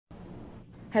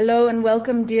Hello and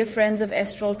welcome, dear friends of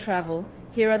Astral Travel.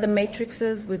 Here are the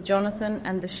Matrixes with Jonathan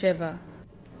and the Shiva.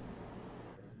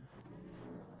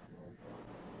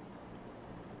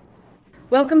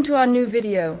 Welcome to our new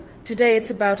video. Today it's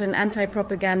about an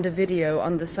anti-propaganda video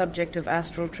on the subject of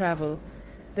astral travel.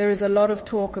 There is a lot of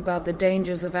talk about the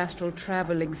dangers of astral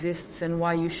travel exists and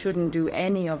why you shouldn't do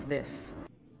any of this.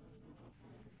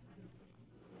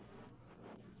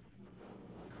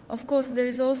 Of course, there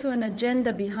is also an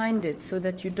agenda behind it so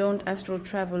that you don't astral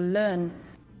travel learn.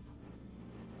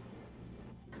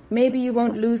 Maybe you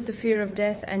won't lose the fear of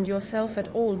death, and yourself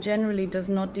at all generally does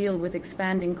not deal with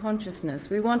expanding consciousness.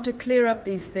 We want to clear up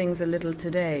these things a little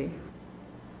today.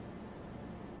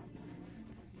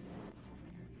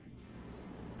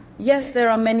 Yes, there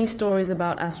are many stories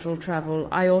about astral travel.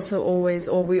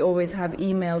 We always have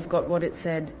emails got what it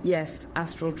said. Yes,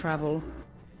 astral travel.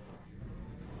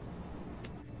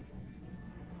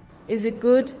 Is it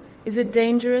good? Is it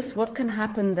dangerous? What can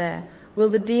happen there? Will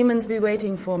the demons be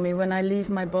waiting for me when I leave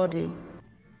my body?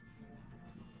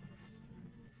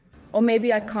 Or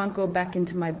maybe I can't go back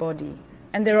into my body.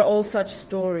 And there are all such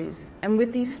stories. And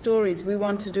with these stories, we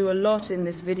want to do a lot in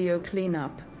this video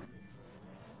cleanup.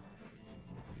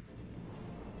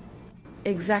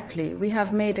 Exactly. We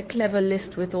have made a clever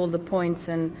list with all the points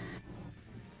and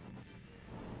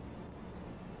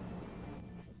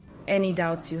any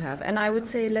doubts you have. And I would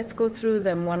say let's go through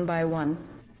them one by one.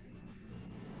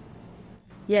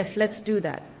 Yes, let's do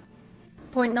that.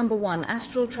 Point number 1,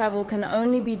 astral travel can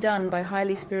only be done by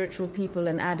highly spiritual people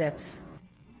and adepts.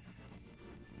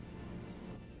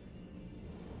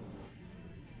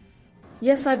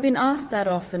 Yes, I've been asked that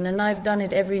often, and I've done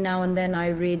it every now and then. I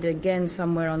read again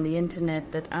somewhere on the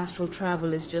internet that astral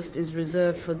travel is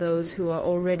reserved for those who are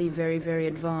already very, very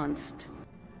advanced.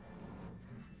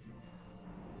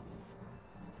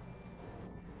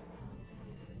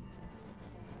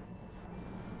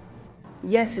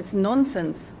 Yes, it's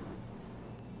nonsense.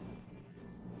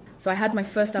 So I had my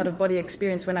first out-of-body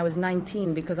experience when I was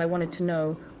 19 because I wanted to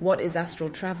know, what is astral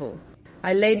travel?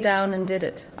 I laid down and did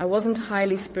it. I wasn't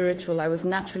highly spiritual. I was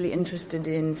naturally interested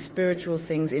in spiritual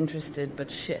things,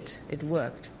 but shit, it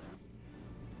worked.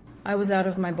 I was out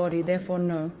of my body, therefore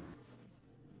no.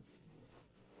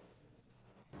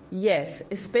 Yes,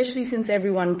 especially since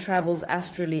everyone travels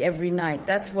astrally every night.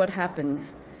 That's what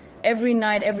happens. Every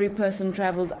night, every person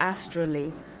travels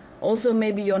astrally. Also,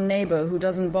 maybe your neighbor who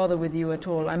doesn't bother with you at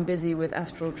all. I'm busy with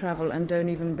astral travel and don't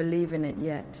even believe in it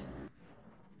yet.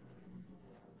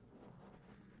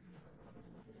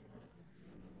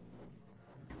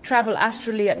 Travel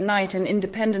astrally at night and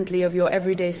independently of your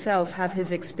everyday self. Have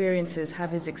his experiences.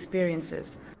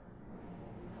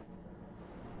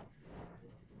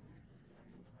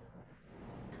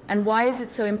 And why is it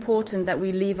so important that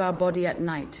we leave our body at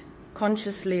night?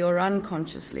 Consciously or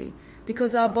unconsciously,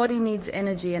 because our body needs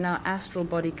energy and our astral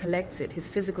body collects it, his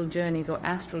physical journeys or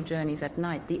astral journeys at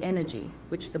night, the energy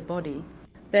which the body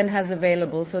then has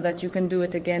available so that you can do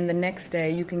it again the next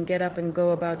day, you can get up and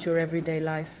go about your everyday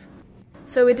life.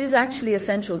 So it is actually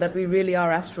essential that we really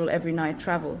are astral every night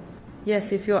travel.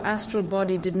 Yes, if your astral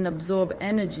body didn't absorb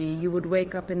energy, you would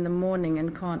wake up in the morning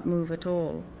and can't move at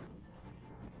all.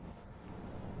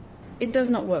 It does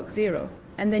not work, zero.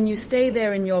 And then you stay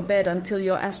there in your bed until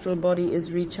your astral body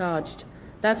is recharged.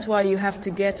 That's why you have to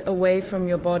get away from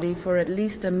your body for at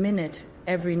least a minute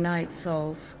every night,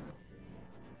 Solve.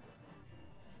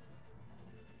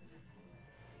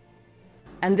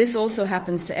 And this also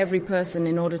happens to every person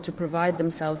in order to provide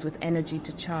themselves with energy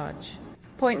to charge.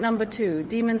 Point number 2,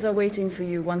 demons are waiting for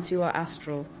you once you are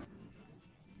astral.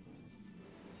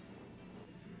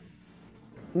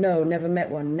 No, never met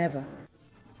one, never.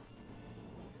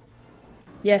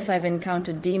 Yes, I've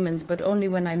encountered demons, but only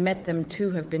when I met them too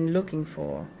have been looking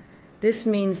for. This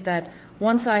means that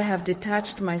once I have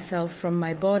detached myself from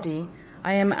my body,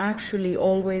 I am actually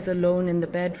always alone in the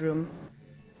bedroom.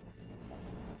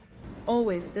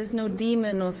 Always. There's no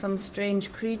demon or some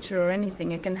strange creature or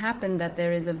anything. It can happen that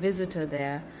there is a visitor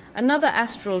there. Another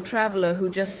astral traveler who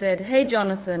just said, "Hey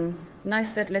Jonathan,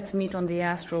 nice that let's meet on the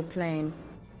astral plane."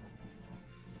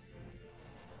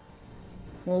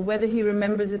 Well, whether he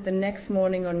remembers it the next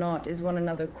morning or not is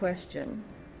another question.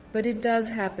 But it does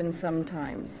happen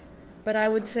sometimes. But I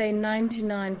would say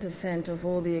 99% of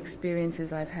all the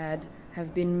experiences I've had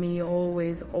have been me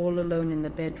always all alone in the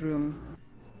bedroom.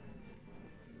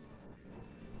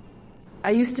 I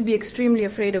used to be extremely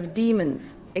afraid of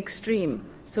demons. Extreme.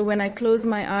 So when I closed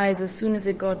my eyes as soon as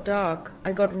it got dark,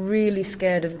 I got really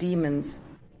scared of demons.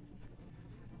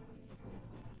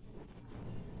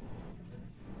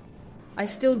 I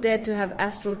still dared to have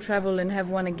astral travel and have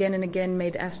one again and again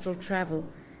made astral travel.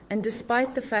 And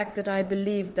despite the fact that I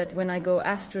believed that when I go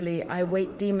astrally, I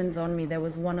wait demons on me, there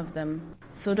was one of them.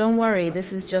 So don't worry,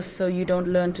 this is just so you don't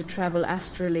learn to travel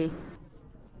astrally.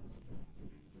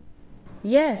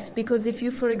 Yes, because if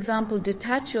you, for example,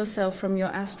 detach yourself from your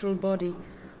astral body,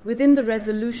 within the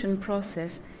resolution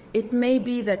process, it may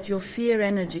be that your fear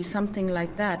energy, something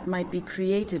like that, might be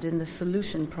created in the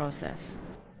solution process.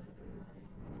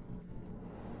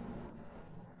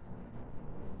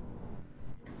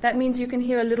 That means you can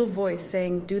hear a little voice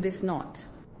saying, "Do this not."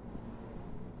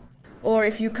 Or,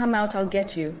 "If you come out, I'll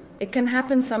get you." It can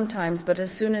happen sometimes, but as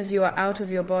soon as you are out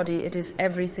of your body, it is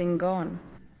everything gone.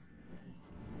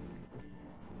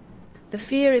 The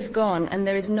fear is gone, and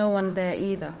there is no one there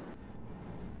either.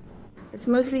 It's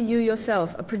mostly you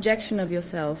yourself, a projection of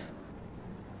yourself.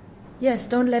 Yes,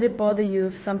 don't let it bother you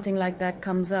if something like that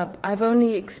comes up. I've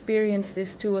only experienced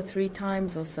this 2 or 3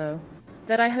 times or so.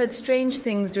 That I heard strange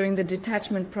things during the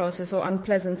detachment process or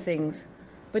unpleasant things.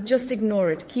 But just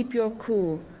ignore it. Keep your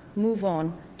cool. Move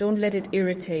on. Don't let it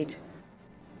irritate.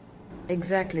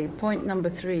 Exactly. Point number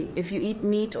 3. If you eat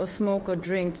meat or smoke or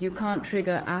drink, you can't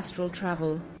trigger astral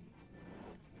travel.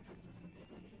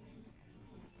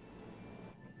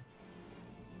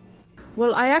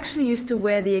 Well, I actually used to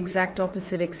wear the exact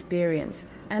opposite experience,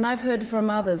 and I've heard from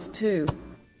others too.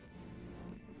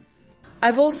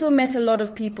 I've also met a lot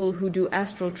of people who do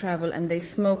astral travel and they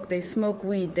smoke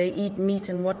weed, they eat meat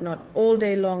and whatnot all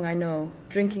day long, I know,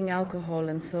 drinking alcohol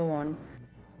and so on.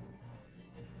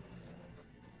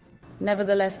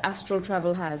 Nevertheless, astral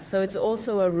travel has, so it's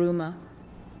also a rumor.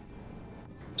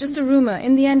 Just a rumor.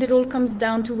 In the end, it all comes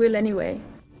down to will anyway.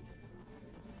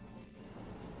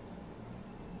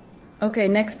 Okay,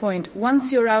 next point.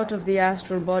 Once you're out of the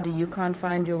astral body, you can't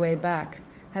find your way back.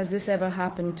 Has this ever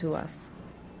happened to us?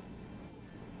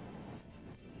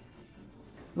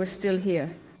 We're still here.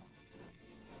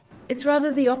 It's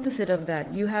rather the opposite of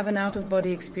that. You have an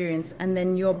out-of-body experience and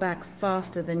then you're back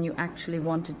faster than you actually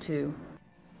wanted to.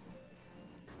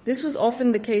 This was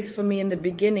often the case for me in the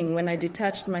beginning when I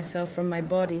detached myself from my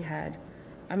body had.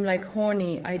 I'm like,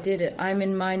 horny, I did it. I'm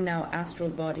in mine now, astral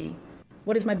body.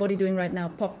 What is my body doing right now?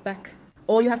 Pop back.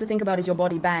 All you have to think about is your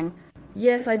body, bang.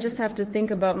 Yes, I just have to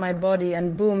think about my body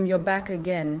and boom, you're back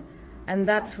again. And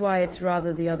that's why it's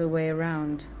rather the other way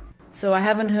around. So I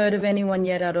haven't heard of anyone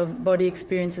yet out of body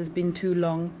experience has been too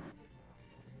long.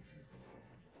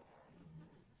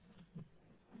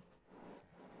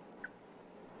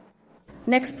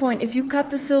 Next point, if you cut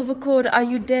the silver cord, are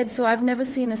you dead? So I've never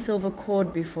seen a silver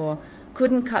cord before.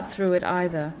 Couldn't cut through it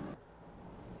either.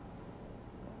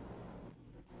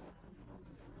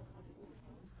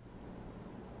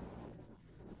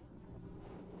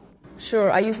 Sure,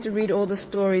 I used to read all the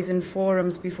stories in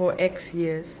forums before X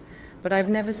years. But I've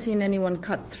never seen anyone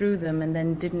cut through them and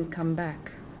then didn't come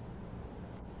back.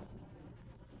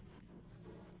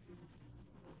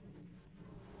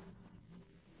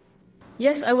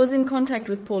 Yes, I was in contact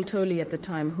with Paul Toley at the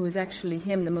time, who is actually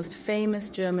him. The most famous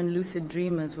German lucid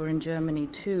dreamers were in Germany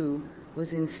too,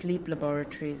 was in sleep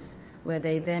laboratories, where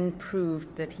they then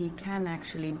proved that he can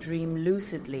actually dream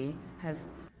lucidly, has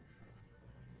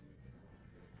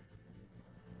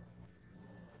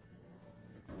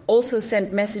also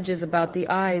sent messages about the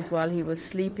eyes while he was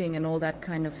sleeping and all that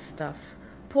kind of stuff.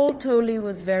 Paul Toley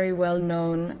was very well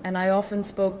known, and I often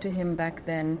spoke to him back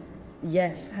then.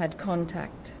 Yes, had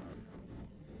contact.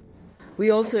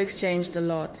 We also exchanged a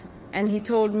lot, and he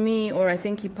told me, or I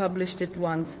think he published it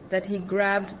once, that he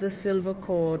grabbed the silver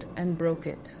cord and broke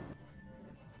it.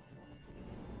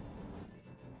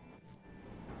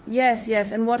 Yes,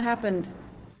 and what happened?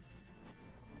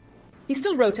 He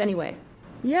still wrote anyway.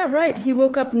 Yeah, right, he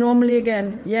woke up normally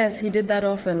again. Yes, he did that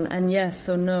often, and yes,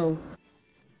 so no.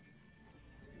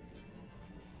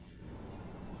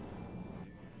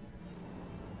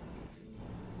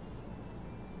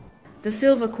 The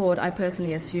silver cord, I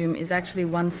personally assume, is actually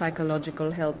one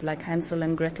psychological help, like Hansel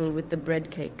and Gretel with the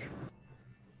bread cake.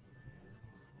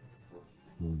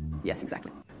 Yes,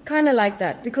 exactly. Kind of like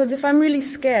that, because if I'm really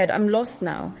scared, I'm lost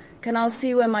now, I'll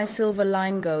see where my silver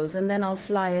line goes, and then I'll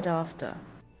fly it after.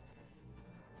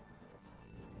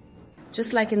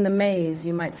 Just like in the maze,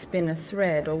 you might spin a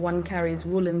thread, or one carries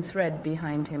woolen thread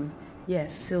behind him.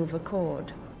 Yes, silver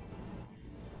cord.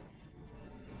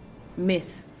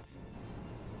 Myth.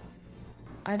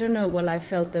 I don't know, well, I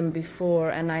felt them before,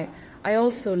 and I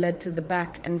also led to the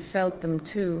back and felt them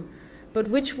too. But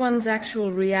which one's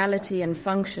actual reality and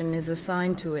function is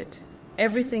assigned to it?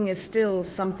 Everything is still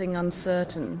something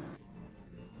uncertain.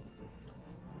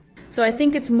 So I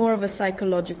think it's more of a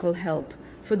psychological help.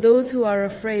 For those who are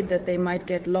afraid that they might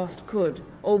get lost could,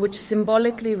 or which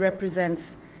symbolically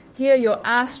represents Here your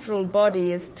astral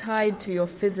body is tied to your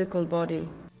physical body.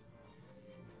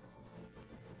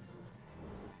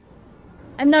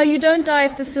 And now you don't die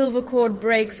if the silver cord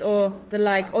breaks or the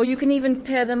like, or you can even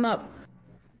tear them up.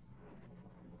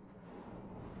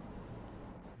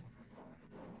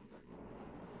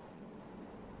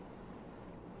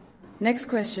 Next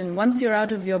question. Once you're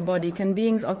out of your body, can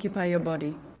beings occupy your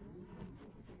body?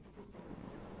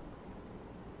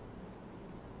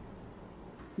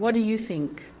 What do you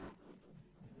think?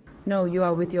 No, you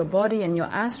are with your body, and your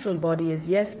astral body is,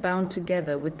 yes, bound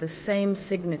together with the same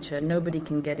signature. Nobody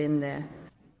can get in there.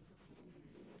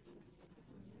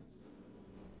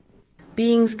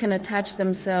 Beings can attach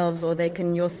themselves, or they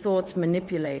can your thoughts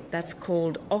manipulate. That's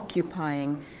called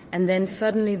occupying. And then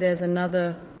suddenly there's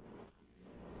another.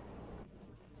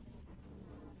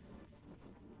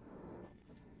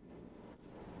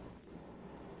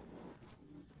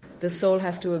 The soul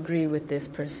has to agree with this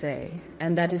per se,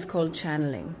 and that is called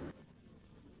channeling.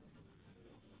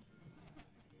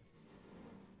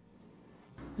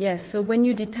 Yes, so when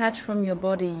you detach from your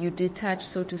body, you detach,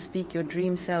 so to speak, your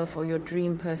dream self or your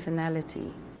dream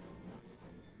personality.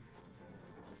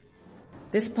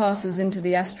 This passes into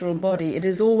the astral body. It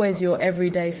is always your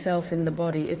everyday self in the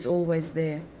body. It's always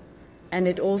there. And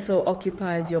it also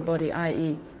occupies your body,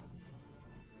 i.e.,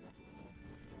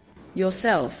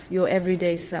 yourself, your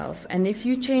everyday self. And if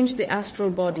you change the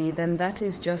astral body, then that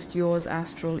is just yours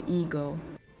astral ego.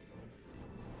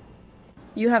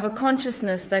 You have a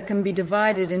consciousness that can be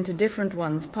divided into different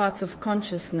ones, parts of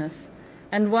consciousness.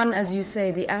 And one, as you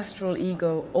say, the astral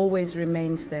ego, always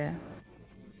remains there.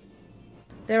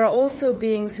 There are also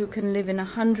beings who can live in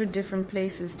 100 different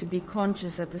places to be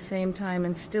conscious at the same time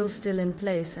and still in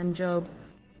place. And Job.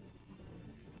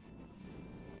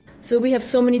 So we have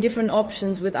so many different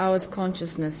options with ours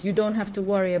consciousness. You don't have to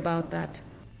worry about that.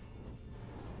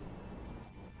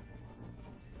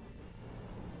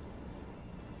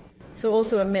 So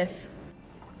also a myth.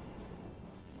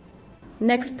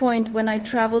 Next point, when I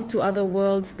travel to other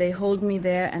worlds, they hold me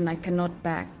there and I cannot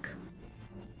back.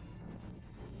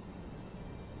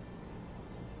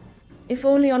 If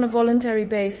only on a voluntary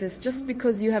basis, just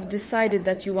because you have decided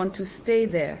that you want to stay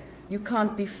there, you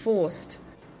can't be forced.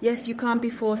 Yes, you can't be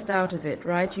forced out of it,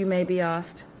 right? You may be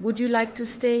asked, would you like to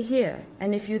stay here?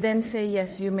 And if you then say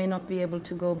yes, you may not be able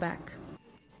to go back.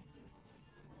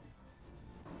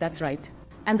 That's right.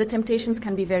 And the temptations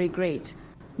can be very great.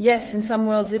 Yes, in some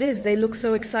worlds it is. They look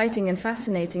so exciting and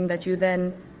fascinating that you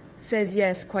then says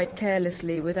yes quite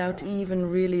carelessly without even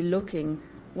really looking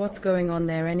what's going on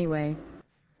there anyway.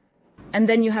 And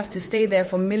then you have to stay there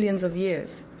for millions of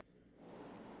years.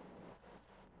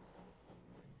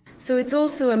 So it's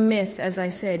also a myth, as I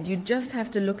said. You just have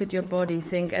to look at your body,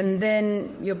 think, and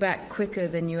then you're back quicker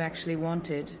than you actually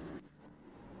wanted.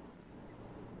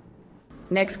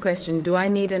 Next question, do I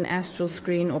need an astral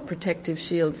screen or protective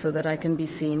shield so that I can be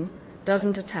seen?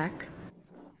 Doesn't attack.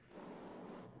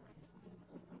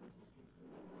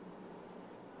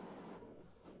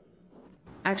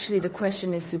 Actually, the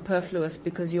question is superfluous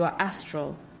because you are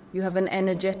astral. You have an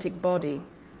energetic body,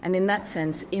 and in that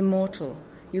sense, immortal.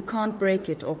 You can't break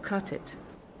it or cut it.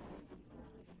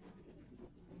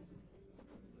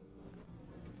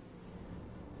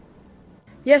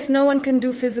 Yes, no one can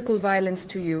do physical violence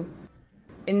to you.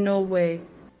 In no way.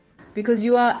 Because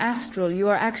you are astral. You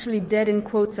are actually dead in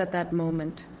quotes at that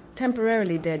moment.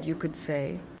 Temporarily dead, you could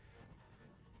say.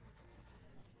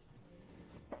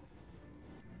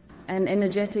 And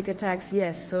energetic attacks,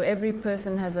 yes. So every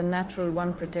person has a natural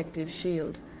one protective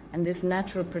shield. And this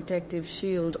natural protective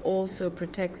shield also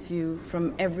protects you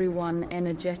from everyone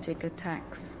energetic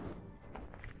attacks.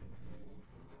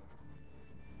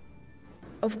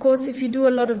 Of course, if you do a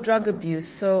lot of drug abuse,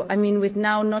 so I mean with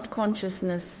now not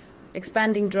consciousness,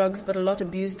 expanding drugs, but a lot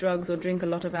abuse drugs or drink a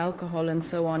lot of alcohol and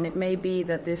so on, it may be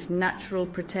that this natural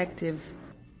protective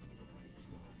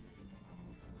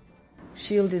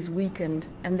shield is weakened,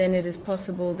 and then it is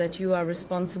possible that you are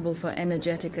responsible for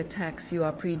energetic attacks. You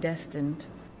are predestined.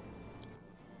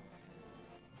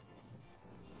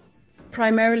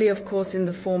 Primarily, of course, in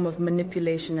the form of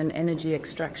manipulation and energy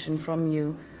extraction from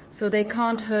you. So they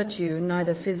can't hurt you,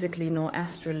 neither physically nor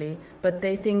astrally, but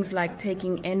they things like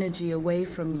taking energy away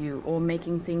from you or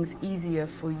making things easier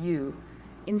for you,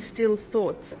 instill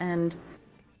thoughts, and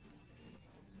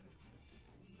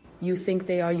you think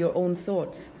they are your own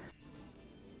thoughts.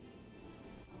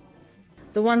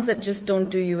 The ones that just don't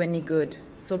do you any good.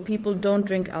 So people don't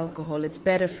drink alcohol, it's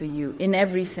better for you in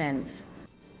every sense.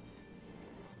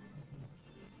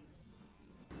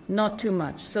 Not too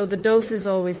much. So the dose is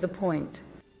always the point.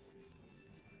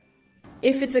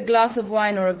 If it's a glass of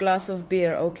wine or a glass of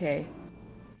beer, okay.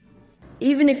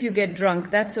 Even if you get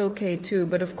drunk, that's okay too.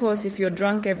 But of course, if you're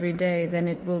drunk every day, then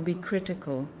it will be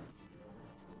critical.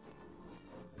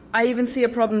 I even see a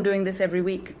problem doing this every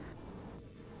week.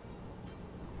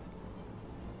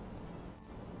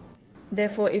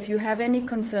 Therefore, if you have any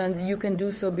concerns, you can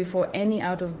do so before any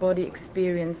out-of-body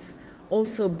experience.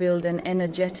 Also build an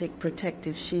energetic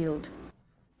protective shield.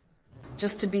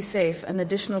 Just to be safe, an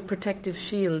additional protective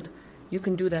shield, you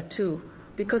can do that too.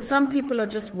 Because some people are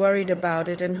just worried about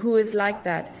it, and who is like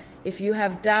that? If you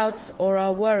have doubts or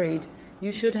are worried,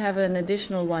 you should have an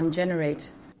additional one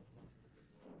generate.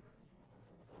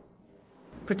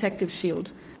 Protective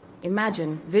shield.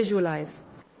 Imagine, visualize.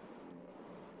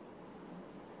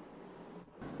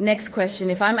 Next question,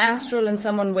 if I'm astral and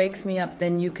someone wakes me up,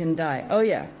 then you can die. Oh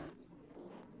yeah.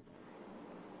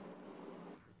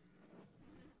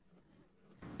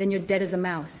 Then you're dead as a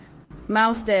mouse.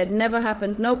 Mouse dead, never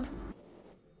happened, nope.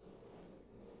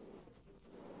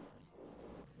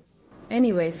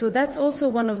 Anyway, so that's also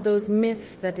one of those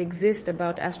myths that exist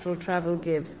about astral travel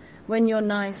gives. When you're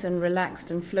nice and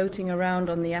relaxed and floating around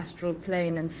on the astral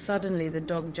plane and suddenly the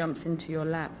dog jumps into your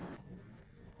lap.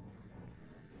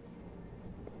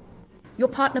 Your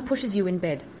partner pushes you in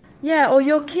bed. Yeah, or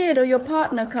your kid or your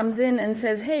partner comes in and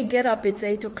says, hey, get up, it's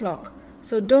 8 o'clock.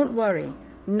 So don't worry,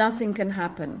 nothing can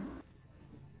happen.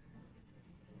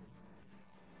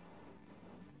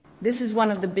 This is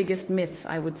one of the biggest myths,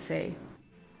 I would say.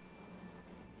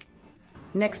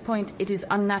 Next point, it is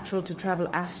unnatural to travel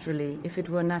astrally. If it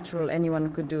were natural,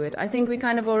 anyone could do it. I think we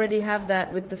kind of already have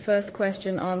that with the first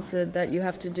question answered, that you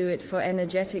have to do it for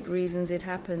energetic reasons, it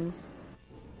happens.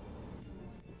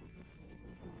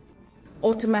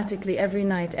 Automatically every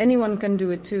night. Anyone can do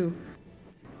it too.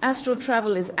 Astral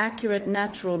travel is accurate,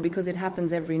 natural, because it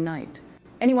happens every night.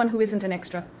 Anyone who isn't an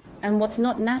extra. And what's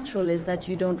not natural is that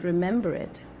you don't remember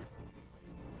it.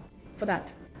 For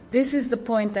that. This is the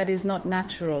point that is not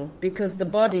natural, because the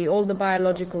body, all the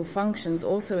biological functions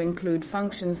also include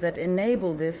functions that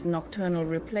enable this nocturnal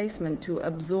replacement to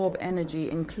absorb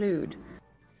energy include.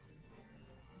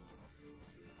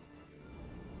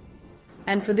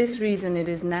 And for this reason, it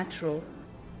is natural.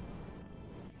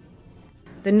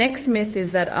 The next myth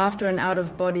is that after an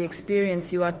out-of-body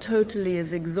experience, you are totally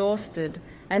as exhausted,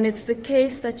 and it's the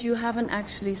case that you haven't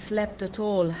actually slept at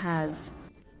all has.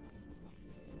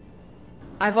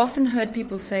 I've often heard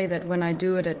people say that when I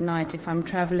do it at night, if I'm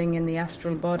traveling in the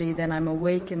astral body, then I'm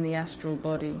awake in the astral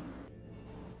body.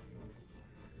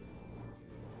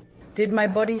 Did my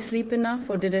body sleep enough,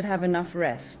 or did it have enough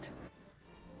rest?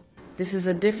 This is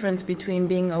a difference between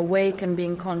being awake and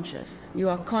being conscious. You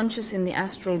are conscious in the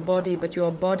astral body, but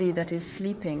your body that is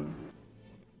sleeping.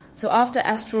 So after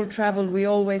astral travel, we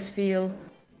always feel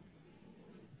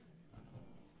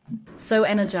so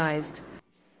energized.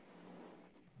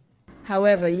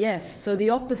 However, yes, so the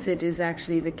opposite is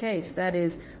actually the case. That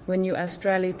is, when you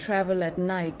astrally travel at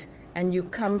night and you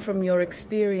come from your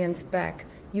experience back,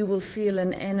 you will feel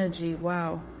an energy,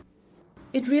 wow.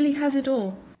 It really has it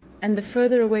all. And the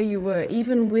further away you were,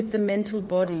 even with the mental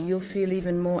body, you'll feel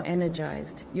even more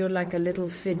energized. You're like a little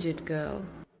fidget girl.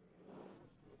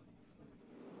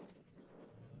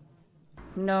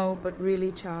 No, but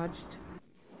really charged.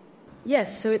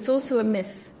 Yes, so it's also a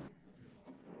myth.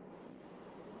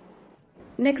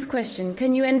 Next question.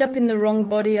 Can you end up in the wrong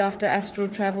body after astral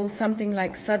travel? Something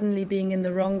like suddenly being in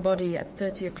the wrong body at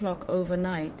 30 o'clock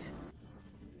overnight.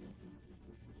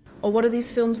 Or what are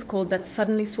these films called that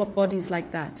suddenly swap bodies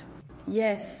like that?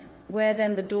 Yes, where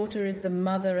then the daughter is the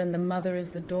mother and the mother is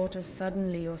the daughter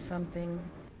suddenly or something.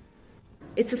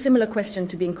 It's a similar question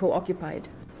to being co-occupied.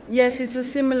 Yes, it's a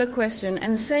similar question,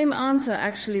 and same answer,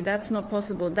 actually, that's not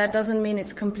possible. That doesn't mean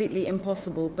it's completely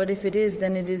impossible, but if it is,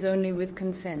 then it is only with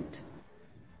consent.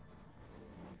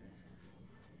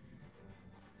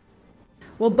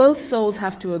 Well, both souls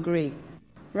have to agree.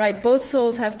 Right, both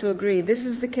souls have to agree. This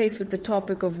is the case with the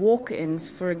topic of walk-ins,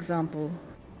 for example.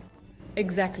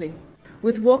 Exactly.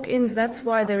 With walk-ins, that's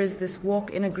why there is this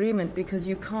walk-in agreement, because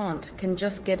you can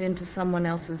just get into someone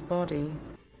else's body.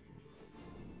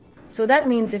 So that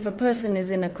means if a person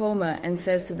is in a coma and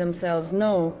says to themselves,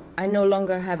 no, I no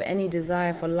longer have any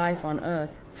desire for life on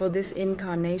earth, for this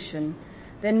incarnation,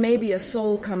 then maybe a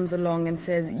soul comes along and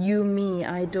says, you, me,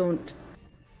 I don't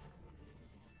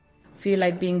feel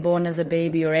like being born as a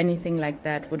baby or anything like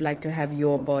that, would like to have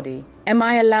your body. Am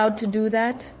I allowed to do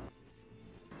that?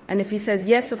 And if he says,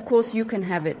 yes, of course you can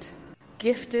have it.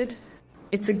 Gifted,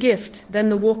 it's a gift, then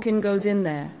the walk-in goes in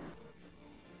there.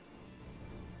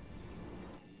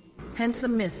 Hence a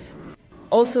myth.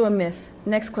 Also a myth.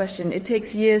 Next question. It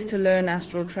takes years to learn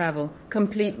astral travel.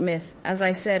 Complete myth. As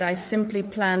I said, I simply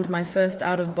planned my first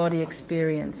out-of-body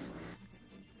experience.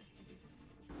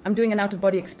 I'm doing an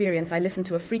out-of-body experience. I listen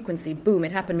to a frequency. Boom,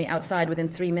 it happened to me outside within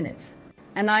 3 minutes.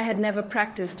 And I had never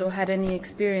practiced or had any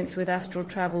experience with astral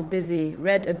travel, busy,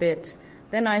 read a bit.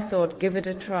 Then I thought, give it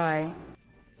a try.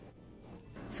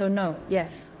 So no,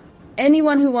 yes.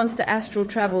 Anyone who wants to astral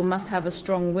travel must have a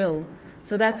strong will.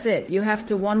 So that's it. You have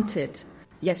to want it.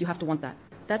 Yes, you have to want that.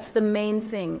 That's the main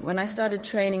thing. When I started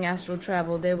training astral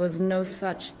travel, there was no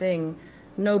such thing.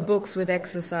 No books with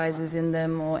exercises in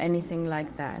them or anything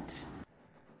like that.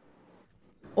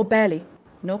 Or barely.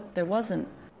 Nope, there wasn't.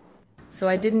 So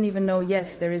I didn't even know,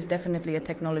 yes, there is definitely a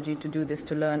technology to do this,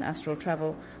 to learn astral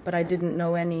travel, but I didn't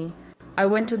know any. I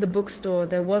went to the bookstore.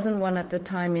 There wasn't one at the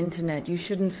time, internet. You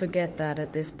shouldn't forget that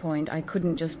at this point. I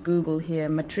couldn't just Google here,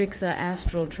 Matrixa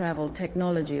Astral Travel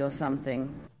Technology or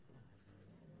something.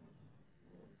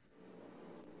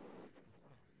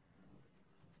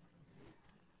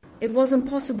 It wasn't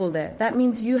possible there. That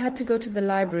means you had to go to the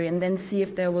library and then see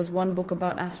if there was one book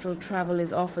about astral travel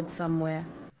is offered somewhere.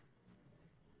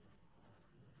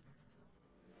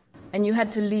 And you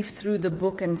had to leaf through the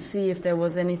book and see if there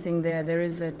was anything there. There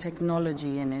is a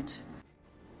technology in it.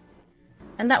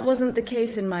 And that wasn't the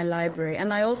case in my library.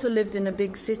 And I also lived in a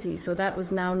big city, so that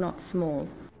was now not small.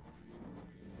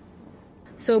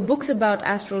 So books about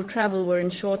astral travel were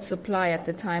in short supply at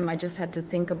the time. I just had to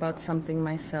think about something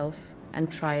myself and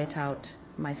try it out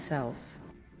myself.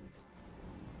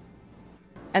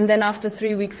 And then after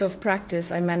 3 weeks of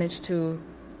practice, I managed to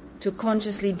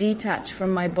consciously detach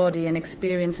from my body and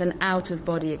experience an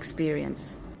out-of-body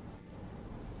experience.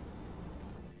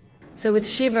 So with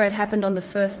Shiva, it happened on the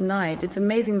first night. It's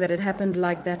amazing that it happened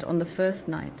like that on the first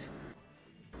night.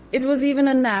 It was even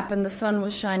a nap and the sun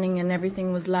was shining and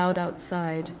everything was loud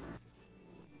outside.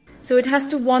 So it has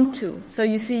to want to. So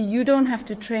you see, you don't have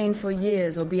to train for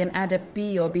years or be an adept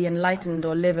B or be enlightened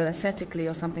or live ascetically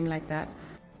or something like that.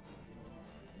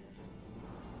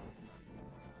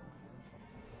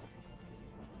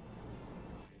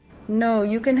 No,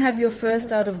 you can have your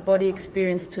first out-of-body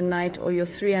experience tonight or your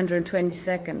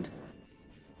 322nd.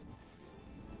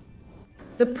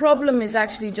 The problem is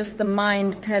actually just the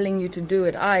mind telling you to do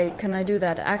it. Can I do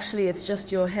that? Actually, it's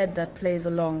just your head that plays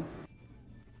along.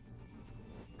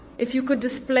 If you could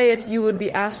display it, you would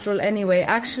be astral anyway.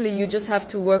 Actually, you just have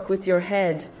to work with your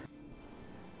head.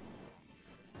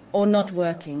 Or not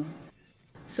working.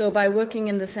 So by working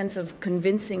in the sense of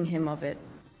convincing him of it.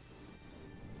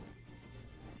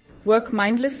 Work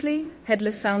mindlessly?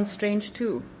 Headless sounds strange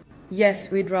too.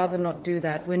 Yes, we'd rather not do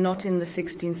that. We're not in the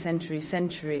 16th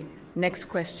century. Next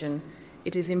question.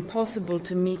 It is impossible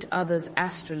to meet others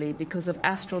astrally because of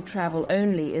astral travel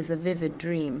only is a vivid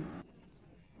dream.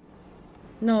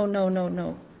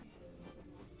 No.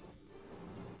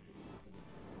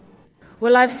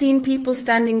 Well, I've seen people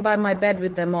standing by my bed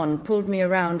with them on, pulled me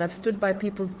around. I've stood by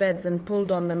people's beds and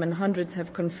pulled on them, and hundreds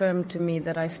have confirmed to me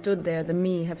that I stood there, the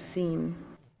me have seen.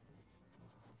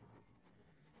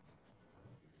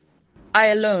 I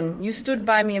alone. You stood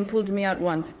by me and pulled me out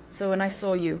once. So when I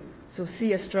saw you. So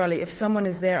see astrally. If someone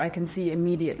is there, I can see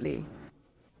immediately.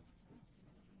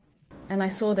 And I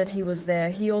saw that he was there.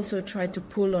 He also tried to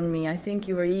pull on me. I think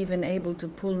you were even able to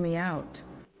pull me out.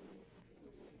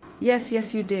 Yes,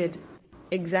 you did.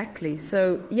 Exactly.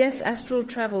 So yes, astral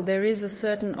travel, there is a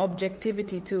certain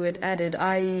objectivity to it added,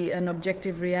 i.e. an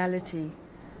objective reality.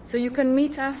 So you can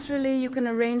meet astrally, you can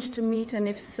arrange to meet, and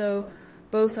if so,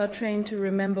 both are trained to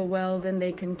remember well, then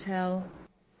they can tell.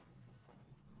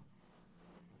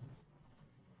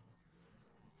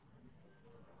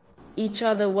 Each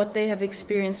other what they have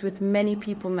experienced with many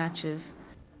people matches.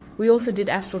 We also did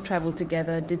astral travel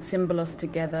together, did symbolos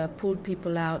together, pulled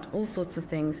people out, all sorts of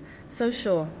things. So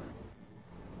sure.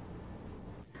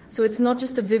 So it's not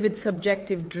just a vivid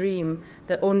subjective dream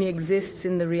that only exists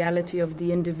in the reality of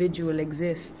the individual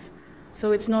exists.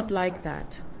 So it's not like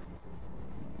that.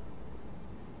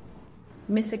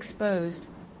 Myth exposed.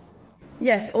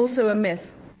 Yes, also a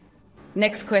myth.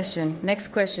 Next question.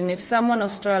 If someone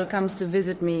astral comes to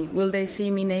visit me, will they see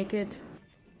me naked?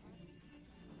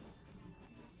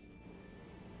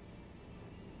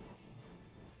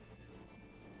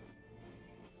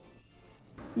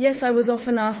 Yes, I was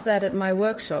often asked that at my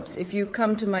workshops. If you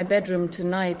come to my bedroom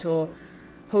tonight or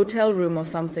hotel room or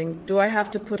something, do I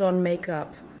have to put on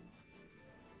makeup?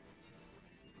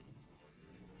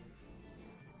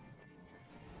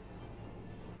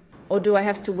 Or do I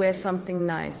have to wear something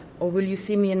nice? Or will you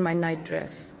see me in my night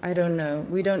dress? I don't know.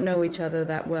 We don't know each other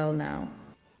that well now.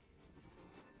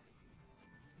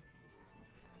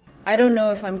 I don't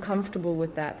know if I'm comfortable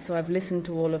with that, so I've listened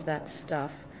to all of that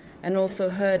stuff and also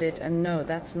heard it, and no,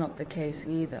 that's not the case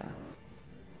either.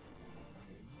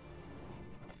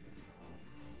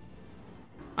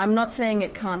 I'm not saying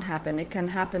it can't happen. It can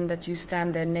happen that you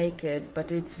stand there naked,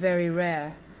 but it's very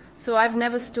rare. So I've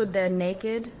never stood there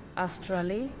naked,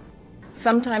 astrally.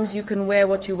 Sometimes you can wear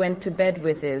what you went to bed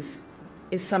with is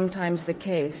sometimes the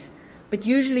case. But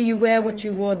usually you wear what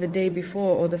you wore the day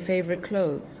before or the favorite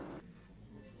clothes.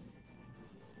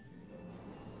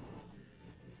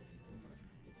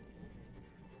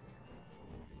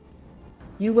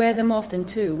 You wear them often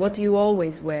too. What do you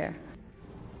always wear?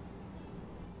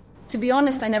 To be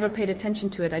honest, I never paid attention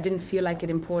to it. I didn't feel like it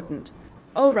important.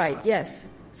 Oh, right, yes.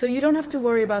 So you don't have to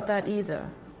worry about that either.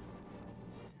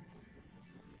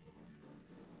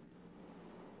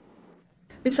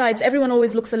 Besides, everyone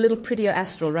always looks a little prettier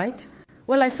astral, right?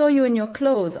 Well, I saw you in your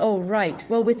clothes. Oh, right.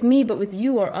 Well, with me, but with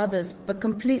you or others, but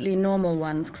completely normal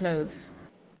ones' clothes.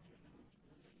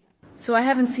 So I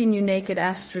haven't seen you naked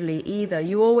astrally either.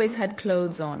 You always had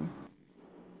clothes on.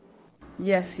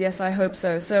 Yes, I hope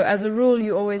so. So as a rule,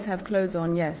 you always have clothes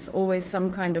on, yes. Always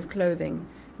some kind of clothing.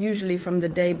 Usually from the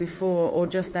day before or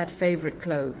just that favorite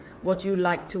clothes. What you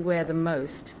like to wear the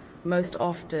most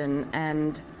often,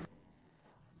 and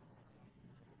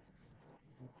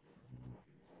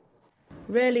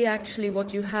rarely actually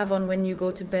what you have on when you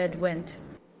go to bed went.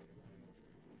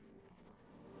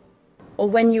 Or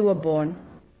when you were born.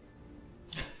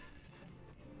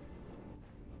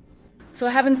 So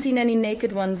I haven't seen any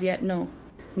naked ones yet, no.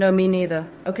 No, me neither.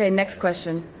 Okay, next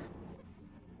question.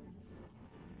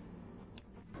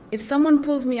 If someone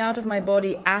pulls me out of my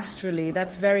body astrally,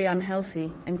 that's very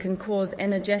unhealthy and can cause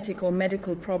energetic or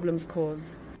medical problems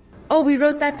cause. Oh, we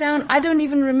wrote that down? I don't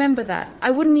even remember that.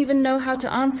 I wouldn't even know how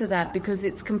to answer that because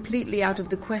it's completely out of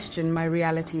the question, my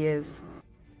reality is.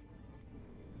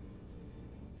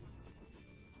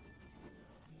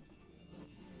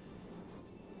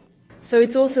 So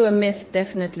it's also a myth,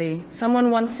 definitely.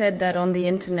 Someone once said that on the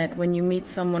internet when you meet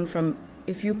someone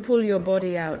if you pull your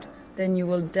body out, then you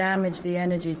will damage the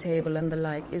energy table and the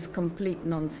like, is complete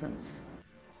nonsense.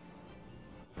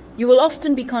 You will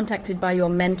often be contacted by your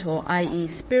mentor, i.e.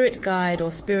 spirit guide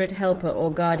or spirit helper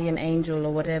or guardian angel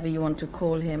or whatever you want to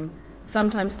call him,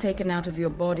 sometimes taken out of your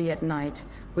body at night,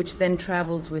 which then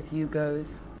travels with you,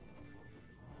 goes.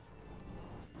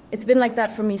 It's been like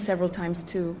that for me several times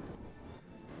too.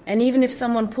 And even if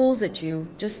someone pulls at you,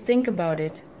 just think about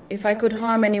it. If I could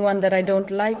harm anyone that I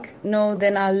don't like, no,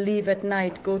 then I'll leave at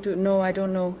night, go to, no, I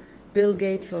don't know, Bill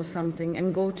Gates or something,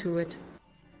 and go to it.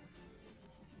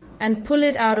 And pull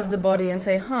it out of the body and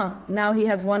say, now he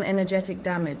has one energetic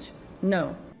damage.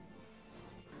 No.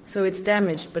 So it's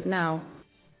damaged, but now.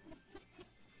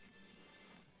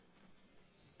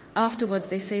 Afterwards,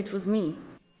 they say it was me.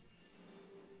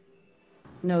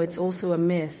 No, it's also a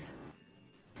myth.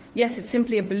 Yes, it's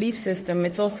simply a belief system.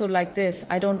 It's also like this.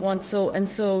 I don't want so and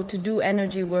so to do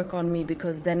energy work on me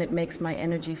because then it makes my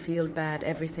energy feel bad.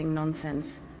 Everything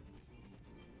nonsense.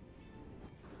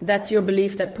 That's your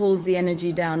belief that pulls the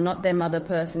energy down, not them other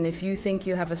person. If you think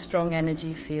you have a strong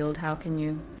energy field, how can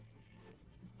you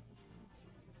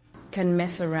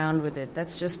mess around with it?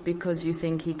 That's just because you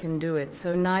think he can do it.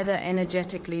 So neither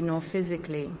energetically nor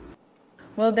physically.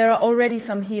 Well, there are already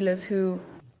some healers who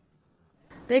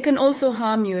they can also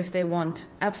harm you if they want.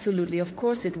 Absolutely, of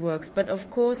course it works. But of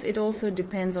course it also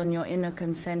depends on your inner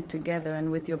consent together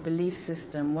and with your belief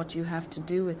system, what you have to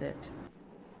do with it.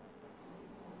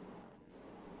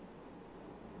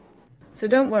 So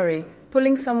don't worry,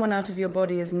 pulling someone out of your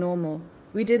body is normal.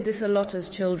 We did this a lot as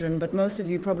children, but most of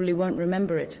you probably won't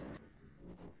remember it.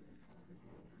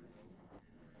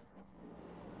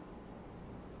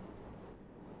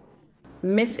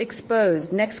 Myth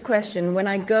exposed. Next question. When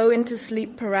I go into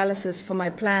sleep paralysis for my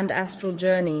planned astral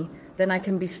journey, then I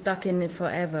can be stuck in it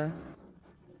forever.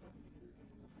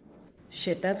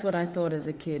 Shit, that's what I thought as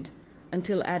a kid.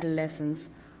 Until adolescence.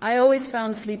 I always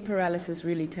found sleep paralysis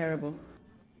really terrible.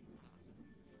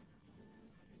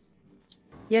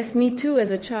 Yes, me too as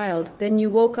a child. Then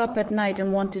you woke up at night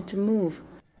and wanted to move.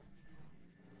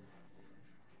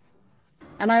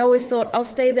 And I always thought, I'll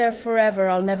stay there forever,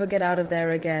 I'll never get out of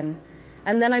there again.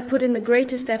 And then I put in the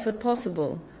greatest effort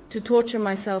possible to torture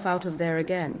myself out of there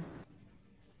again.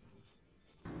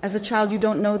 As a child, you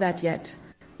don't know that yet.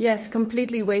 Yes,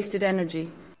 completely wasted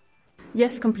energy.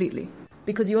 Yes, completely.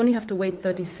 Because you only have to wait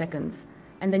 30 seconds,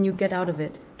 and then you get out of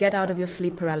it, get out of your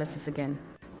sleep paralysis again.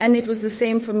 And it was the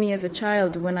same for me as a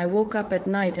child. When I woke up at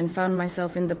night and found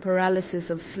myself in the paralysis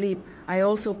of sleep, I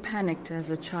also panicked as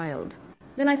a child.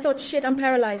 Then I thought, shit, I'm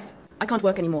paralyzed. I can't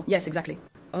work anymore. Yes, exactly.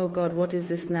 Oh God, what is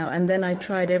this now? And then I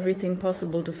tried everything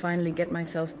possible to finally get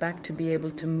myself back to be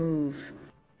able to move.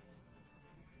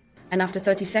 And after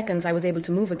 30 seconds, I was able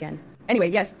to move again. Anyway,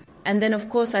 yes. And then, of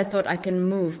course, I thought I can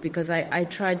move because I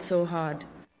tried so hard.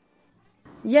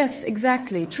 Yes,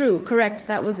 exactly. True, correct,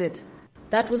 that was it.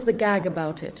 That was the gag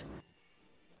about it.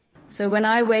 So when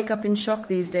I wake up in shock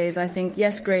these days, I think,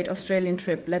 yes, great, Australian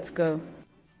trip, let's go.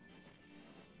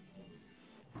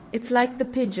 It's like the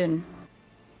pigeon.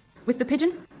 With the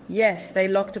pigeon? Yes, they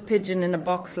locked a pigeon in a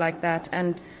box like that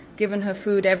and given her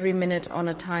food every minute on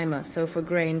a timer, so for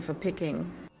grain, for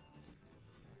picking.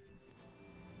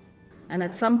 And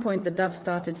at some point the dove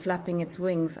started flapping its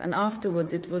wings, and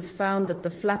afterwards it was found that the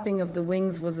flapping of the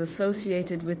wings was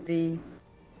associated with the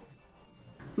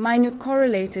minute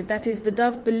correlated, that is, the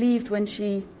dove believed when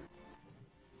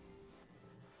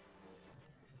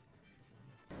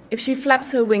if she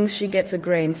flaps her wings, she gets a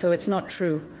grain, so it's not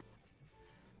true.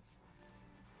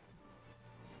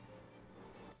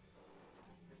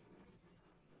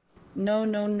 No,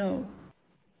 no, no.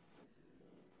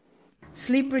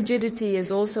 Sleep rigidity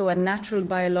is also a natural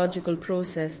biological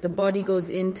process. The body goes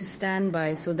into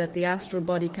standby so that the astral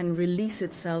body can release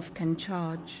itself, can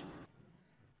charge.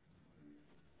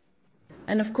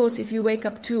 And of course, if you wake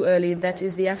up too early, that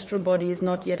is, the astral body is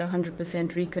not yet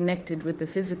 100% reconnected with the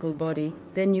physical body,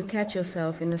 then you catch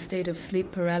yourself in a state of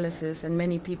sleep paralysis, and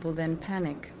many people then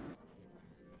panic.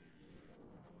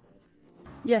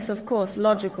 Yes, of course,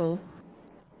 logical.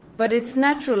 But it's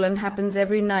natural and happens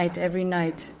every night, every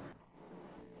night.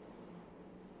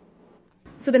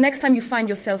 So the next time you find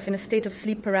yourself in a state of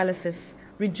sleep paralysis,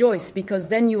 rejoice, because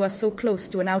then you are so close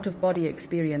to an out-of-body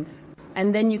experience.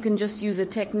 And then you can just use a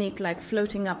technique like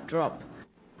floating up drop.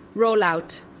 Roll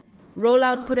out. Roll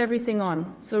out, put everything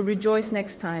on. So rejoice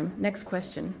next time. Next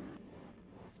question.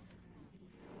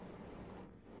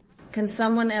 Can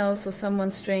someone else or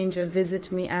someone stranger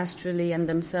visit me astrally and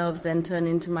themselves then turn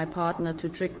into my partner to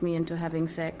trick me into having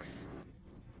sex?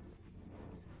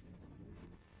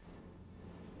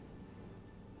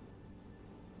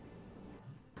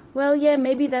 Well, yeah,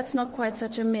 maybe that's not quite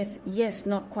such a myth. Yes,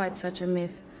 not quite such a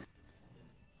myth.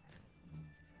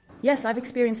 Yes, I've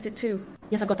experienced it too.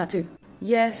 Yes, I've got that too.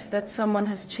 Yes, that someone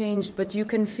has changed, but you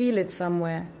can feel it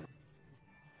somewhere.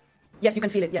 Yes, you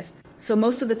can feel it, yes. So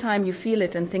most of the time you feel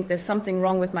it and think there's something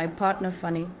wrong with my partner,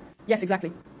 funny. Yes,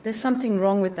 exactly. There's something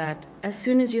wrong with that. As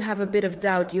soon as you have a bit of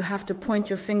doubt, you have to point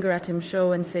your finger at him,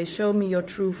 and say, show me your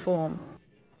true form.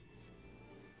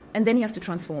 And then he has to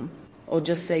transform. Or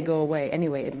just say, go away.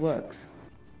 Anyway, it works.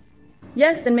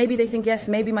 Yes, then maybe they think, yes,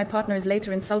 maybe my partner is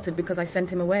later insulted because I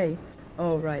sent him away.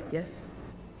 Oh, right, yes.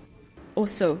 Or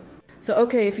so. So,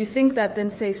 okay, if you think that, then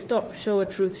say, stop, show a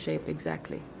truth shape,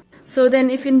 exactly. So then,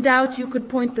 if in doubt, you could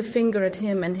point the finger at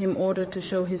him and him order to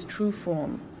show his true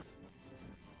form.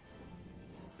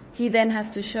 He then has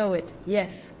to show it,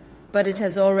 yes. But it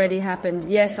has already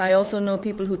happened. Yes, I also know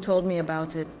people who told me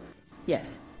about it.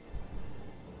 Yes.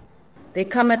 They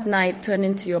come at night, turn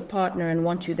into your partner, and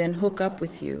want you then hook up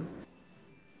with you.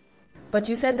 But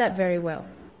you said that very well.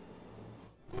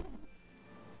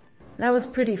 That was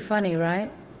pretty funny, right?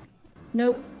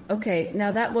 Nope. Okay,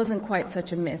 now that wasn't quite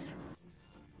such a myth.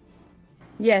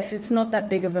 Yes, it's not that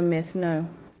big of a myth, no.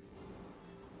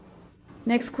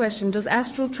 Next question. Does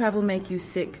astral travel make you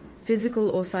sick, physical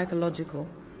or psychological?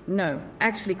 No,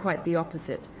 actually quite the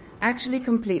opposite. Actually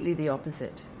completely the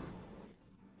opposite.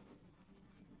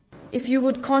 If you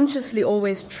would consciously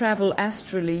always travel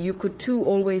astrally, you could too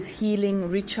always healing,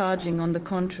 recharging on the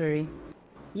contrary.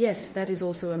 Yes, that is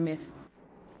also a myth.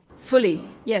 Fully.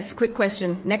 Yes, quick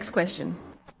question. Next question.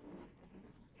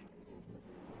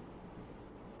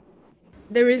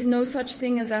 There is no such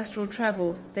thing as astral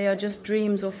travel. They are just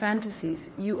dreams or fantasies.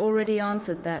 You already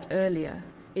answered that earlier.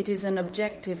 It is an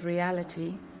objective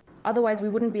reality. Otherwise, we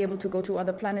wouldn't be able to go to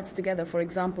other planets together, for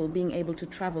example, being able to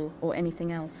travel or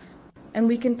anything else. And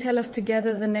we can tell us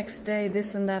together the next day,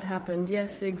 this and that happened.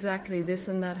 Yes, exactly, this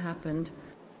and that happened.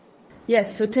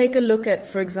 Yes, so take a look at,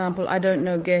 for example, I don't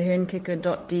know,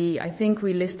 gehirnkicker.de. I think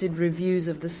we listed reviews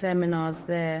of the seminars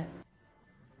there.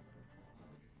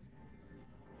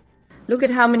 Look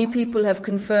at how many people have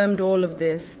confirmed all of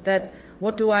this, that,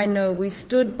 what do I know, we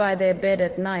stood by their bed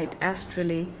at night,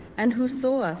 astrally, and who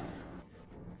saw us?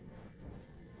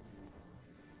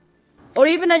 Or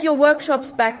even at your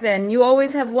workshops back then, you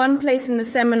always have one place in the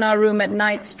seminar room at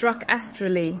night struck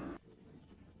astrally.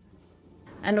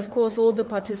 And of course, all the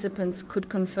participants could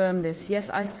confirm this. Yes,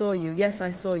 I saw you. Yes,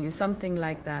 I saw you. Something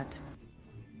like that.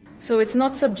 So it's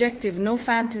not subjective, no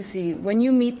fantasy. When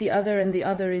you meet the other and the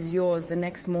other is yours, the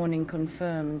next morning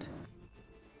confirmed.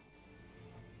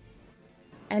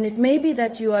 And it may be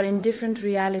that you are in different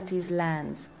realities'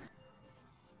 lands.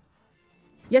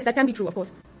 Yes, that can be true, of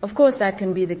course. Of course, that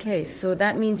can be the case. So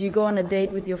that means you go on a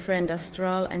date with your friend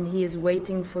Astral and he is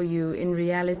waiting for you in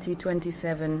reality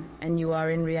 27 and you are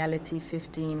in reality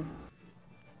 15.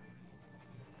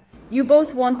 You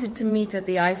both wanted to meet at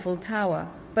the Eiffel Tower,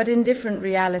 but in different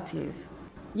realities.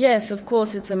 Yes, of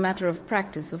course it's a matter of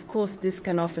practice. Of course this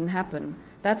can often happen.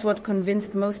 That's what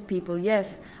convinced most people.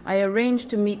 Yes, I arranged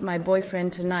to meet my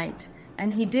boyfriend tonight,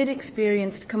 and he did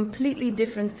experience completely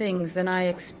different things than I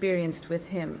experienced with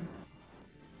him.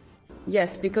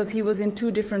 Yes, because he was in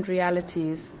two different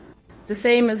realities. The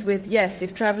same as with, yes,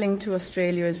 if traveling to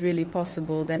Australia is really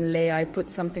possible, then Lei, I put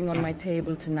something on my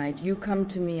table tonight. You come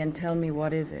to me and tell me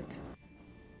what is it.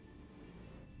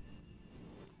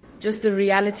 Just the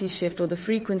reality shift or the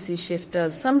frequency shift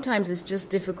does. Sometimes it's just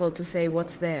difficult to say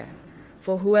what's there.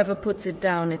 For whoever puts it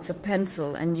down, it's a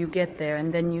pencil, and you get there,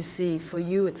 and then you see, for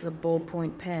you it's a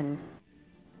ballpoint pen.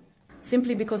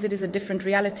 Simply because it is a different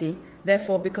reality,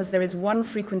 therefore because there is one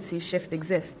frequency shift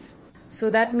exists. So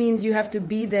that means you have to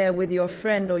be there with your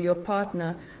friend or your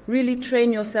partner, really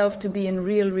train yourself to be in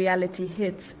real reality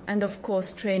hits, and of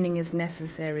course training is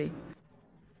necessary.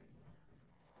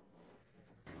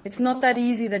 It's not that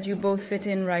easy that you both fit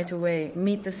in right away,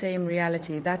 meet the same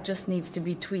reality. That just needs to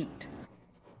be tweaked.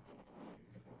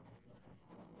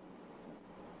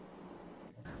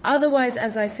 Otherwise,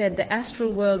 as I said, the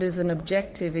astral world is an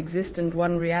objective, existent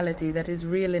one reality that is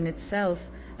real in itself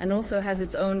and also has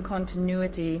its own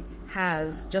continuity,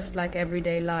 just like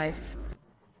everyday life.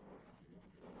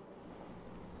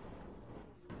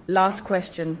 Last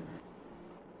question.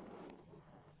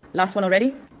 Last one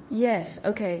already? Yes,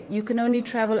 okay. You can only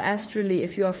travel astrally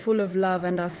if you are full of love,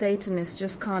 and our Satanists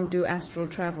just can't do astral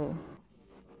travel.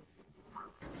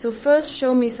 So first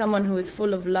show me someone who is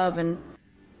full of love and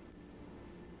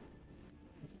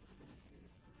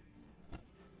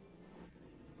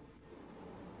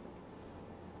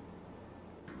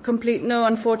complete. No,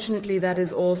 unfortunately, that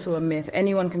is also a myth.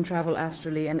 Anyone can travel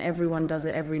astrally, and everyone does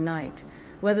it every night.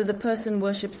 Whether the person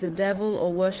worships the devil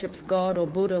or worships God or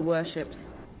Buddha worships.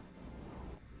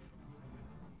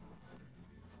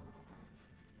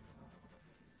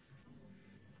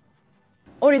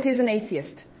 Or it is an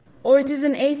atheist. Or it is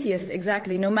an atheist,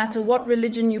 exactly. No matter what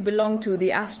religion you belong to,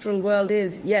 the astral world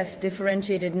is, yes,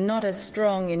 differentiated, not as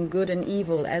strong in good and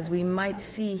evil as we might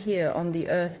see here on the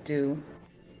earth do.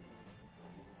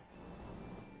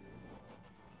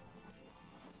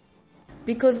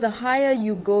 Because the higher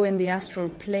you go in the astral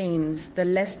planes, the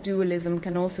less dualism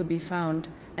can also be found.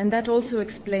 And that also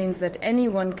explains that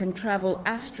anyone can travel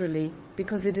astrally,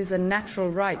 because it is a natural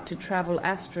right to travel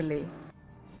astrally.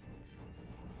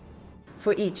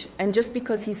 For each. And just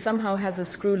because he somehow has a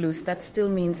screw loose, that still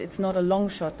means it's not a long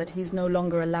shot that he's no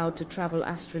longer allowed to travel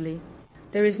astrally.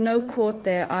 There is no court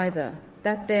there either.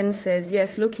 That then says,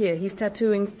 yes, look here, he's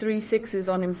tattooing 3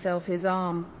 6s on himself, his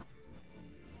arm.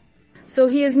 So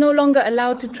he is no longer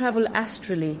allowed to travel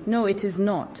astrally. No, it is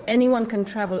not. Anyone can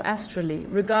travel astrally,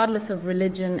 regardless of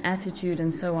religion, attitude,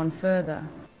 and so on further.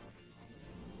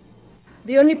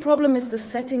 The only problem is the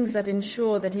settings that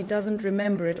ensure that he doesn't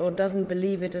remember it or doesn't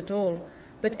believe it at all.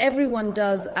 But everyone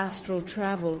does astral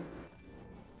travel.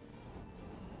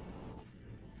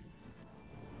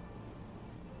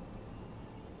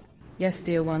 Yes,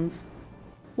 dear ones.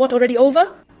 What, already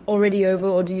over? Already over,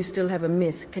 or do you still have a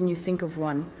myth? Can you think of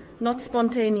one? Not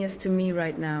spontaneous to me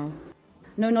right now.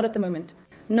 No, not at the moment.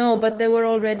 No, but there were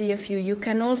already a few. You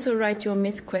can also write your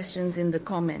myth questions in the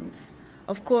comments.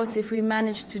 Of course, if we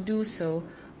manage to do so,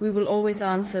 we will always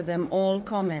answer them, all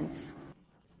comments.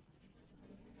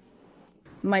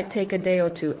 Might take a day or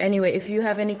two. Anyway, if you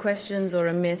have any questions or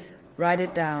a myth, write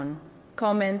it down.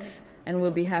 Comments, and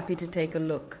we'll be happy to take a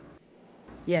look.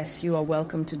 Yes, you are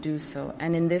welcome to do so.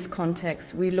 And in this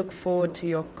context, we look forward to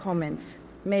your comments.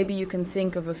 Maybe you can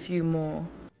think of a few more.